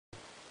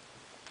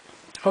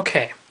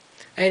Okay.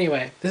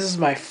 Anyway, this is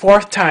my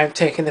 4th time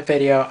taking the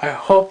video. I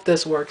hope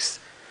this works.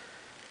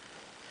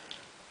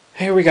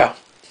 Here we go.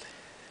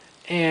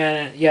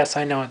 And yes,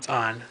 I know it's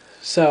on.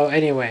 So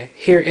anyway,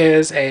 here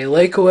is a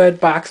Lakewood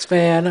box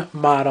fan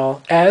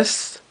model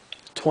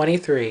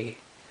S-23.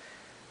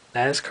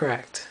 That is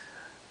correct.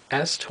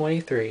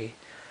 S-23.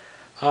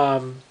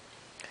 Um,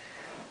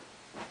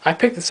 I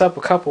picked this up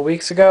a couple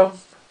weeks ago.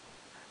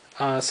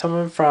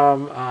 Someone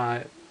from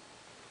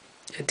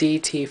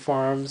DT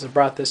forums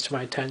brought this to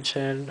my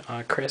attention.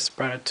 Chris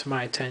brought it to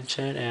my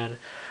attention, and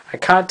I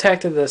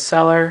contacted the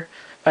seller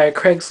via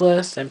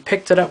Craigslist and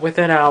picked it up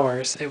within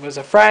hours. It was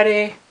a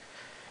Friday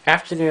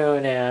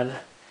afternoon, and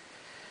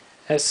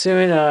as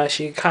soon as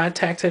she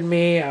contacted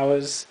me, I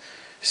was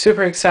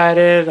super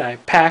excited. I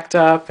packed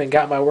up and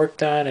got my work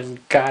done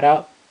and got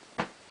out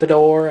the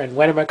door and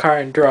went in my car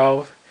and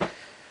drove.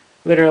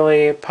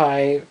 Literally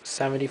probably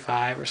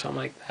 75 or something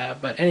like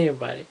that. But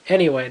anyway,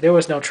 there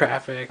was no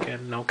traffic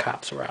and no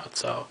cops were out,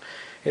 so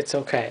it's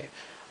okay.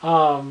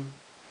 But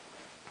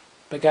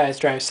guys,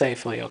 drive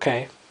safely,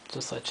 okay?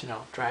 Just let you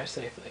know, drive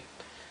safely.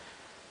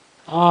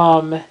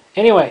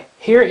 Anyway,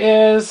 here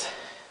is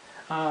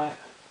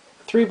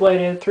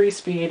 3-bladed,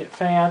 3-speed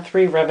fan,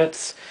 3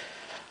 rivets.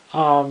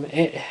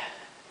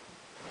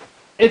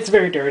 It's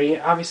very dirty.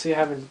 Obviously, I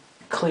haven't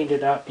cleaned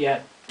it up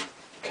yet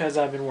because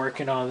I've been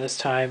working all this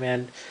time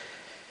and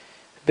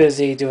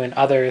busy doing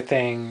other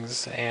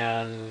things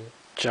and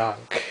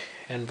junk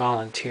and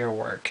volunteer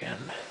work,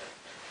 and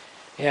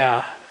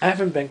yeah, I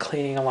haven't been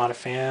cleaning a lot of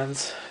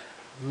fans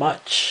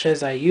much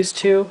as I used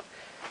to.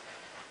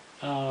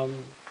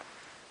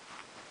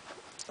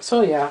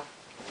 So yeah,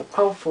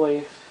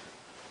 hopefully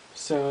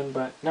soon,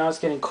 but now it's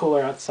getting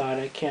cooler outside.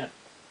 I can't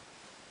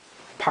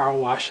power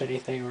wash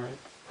anything or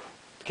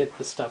get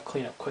the stuff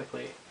cleaned up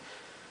quickly.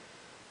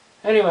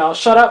 Anyway, I'll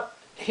shut up.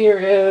 Here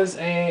is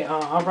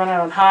I'll run it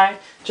on high.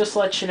 Just to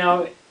let you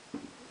know,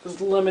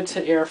 there's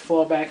limited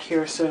airflow back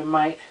here, so it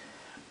might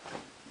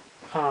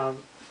sound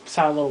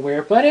a little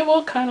weird, but it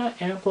will kind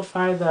of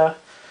amplify the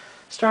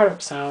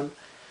startup sound.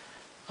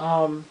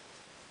 So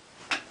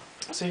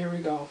here we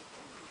go.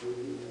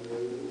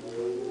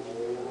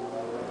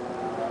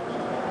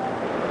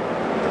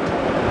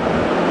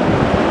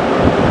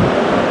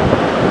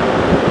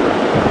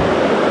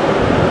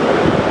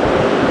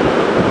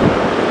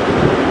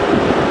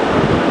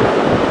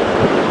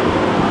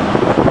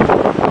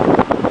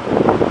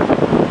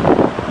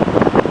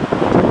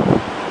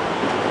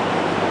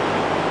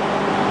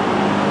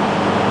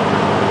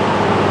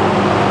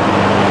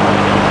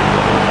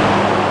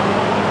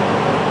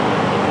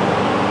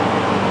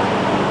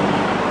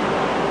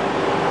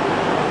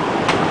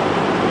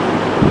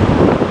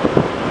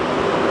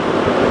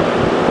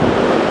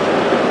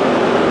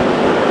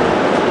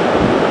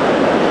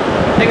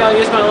 I think I'll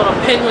use my little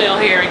pinwheel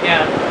here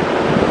again.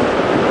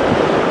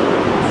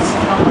 Let's see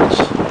how much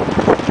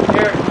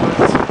air it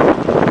puts.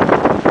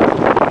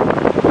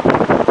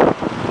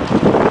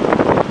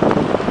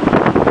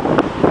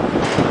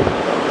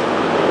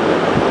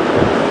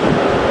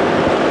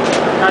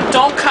 Now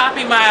don't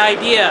copy my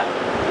idea.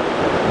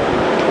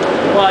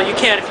 Well, you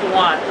can if you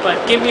want,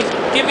 but give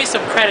me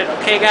some credit,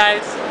 okay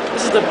guys?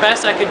 This is the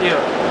best I could do.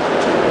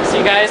 So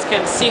you guys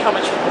can see how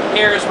much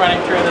air is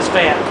running through this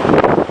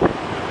fan.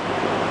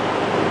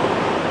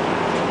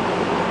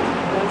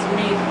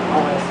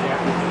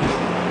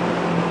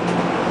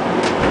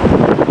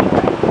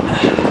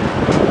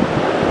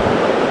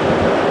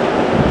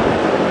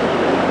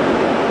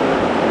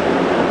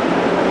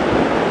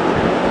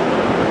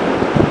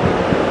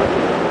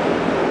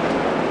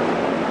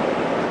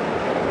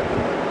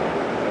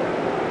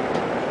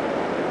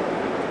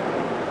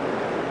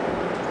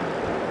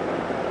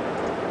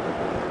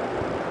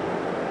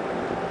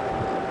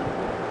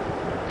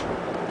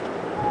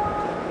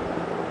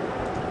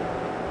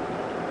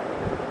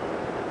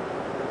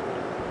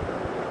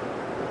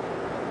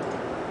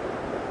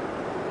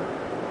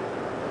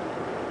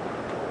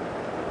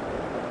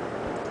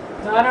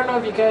 Now, I don't know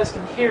if you guys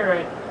can hear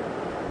it.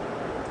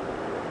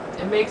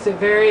 It makes a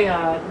very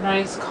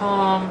nice,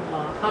 calm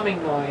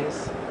humming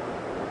noise,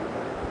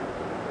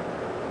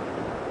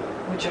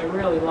 which I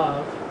really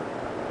love.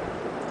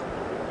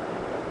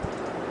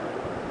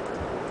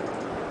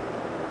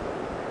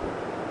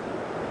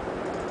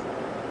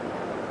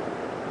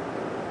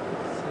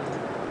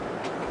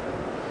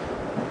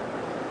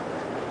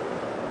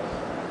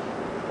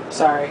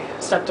 Sorry,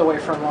 stepped away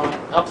from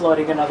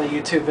uploading another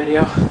YouTube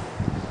video.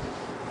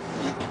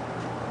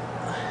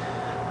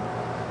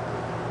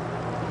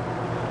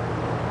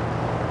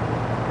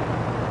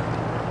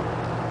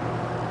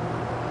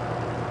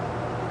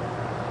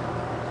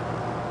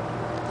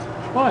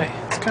 Boy,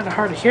 it's kind of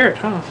hard to hear it,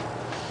 huh?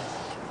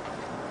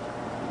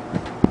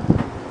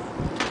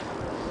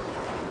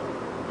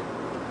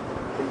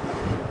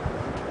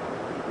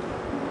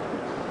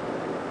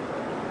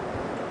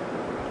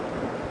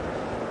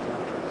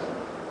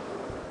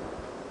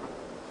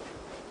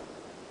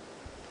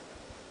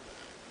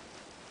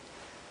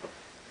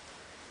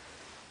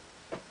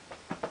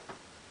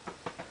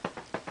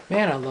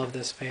 Man, I love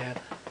this fan.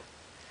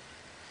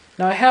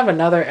 Now I have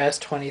another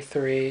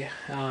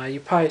S-23.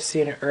 You've probably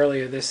seen it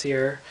earlier this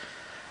year,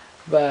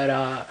 but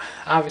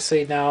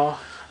obviously now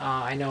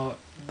I know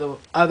the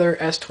other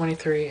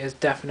S-23 is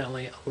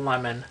definitely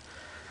lemon,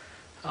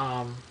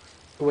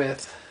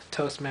 with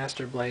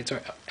Toastmaster blades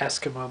or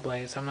Eskimo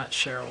blades. I'm not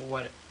sure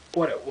what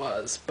it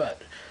was,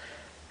 but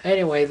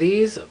anyway,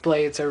 these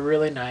blades are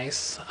really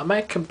nice. I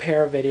might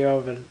compare a video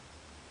of an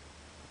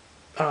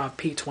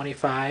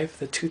P25,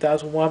 the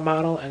 2001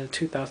 model, and the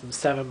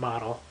 2007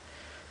 model.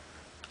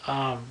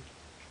 I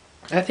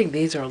think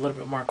these are a little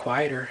bit more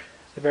quieter.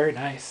 They're very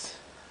nice.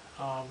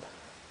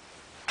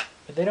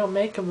 But they don't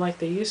make them like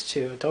they used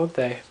to, don't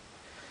they?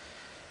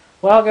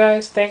 Well,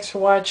 guys, thanks for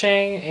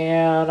watching,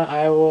 and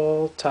I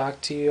will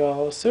talk to you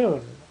all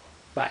soon.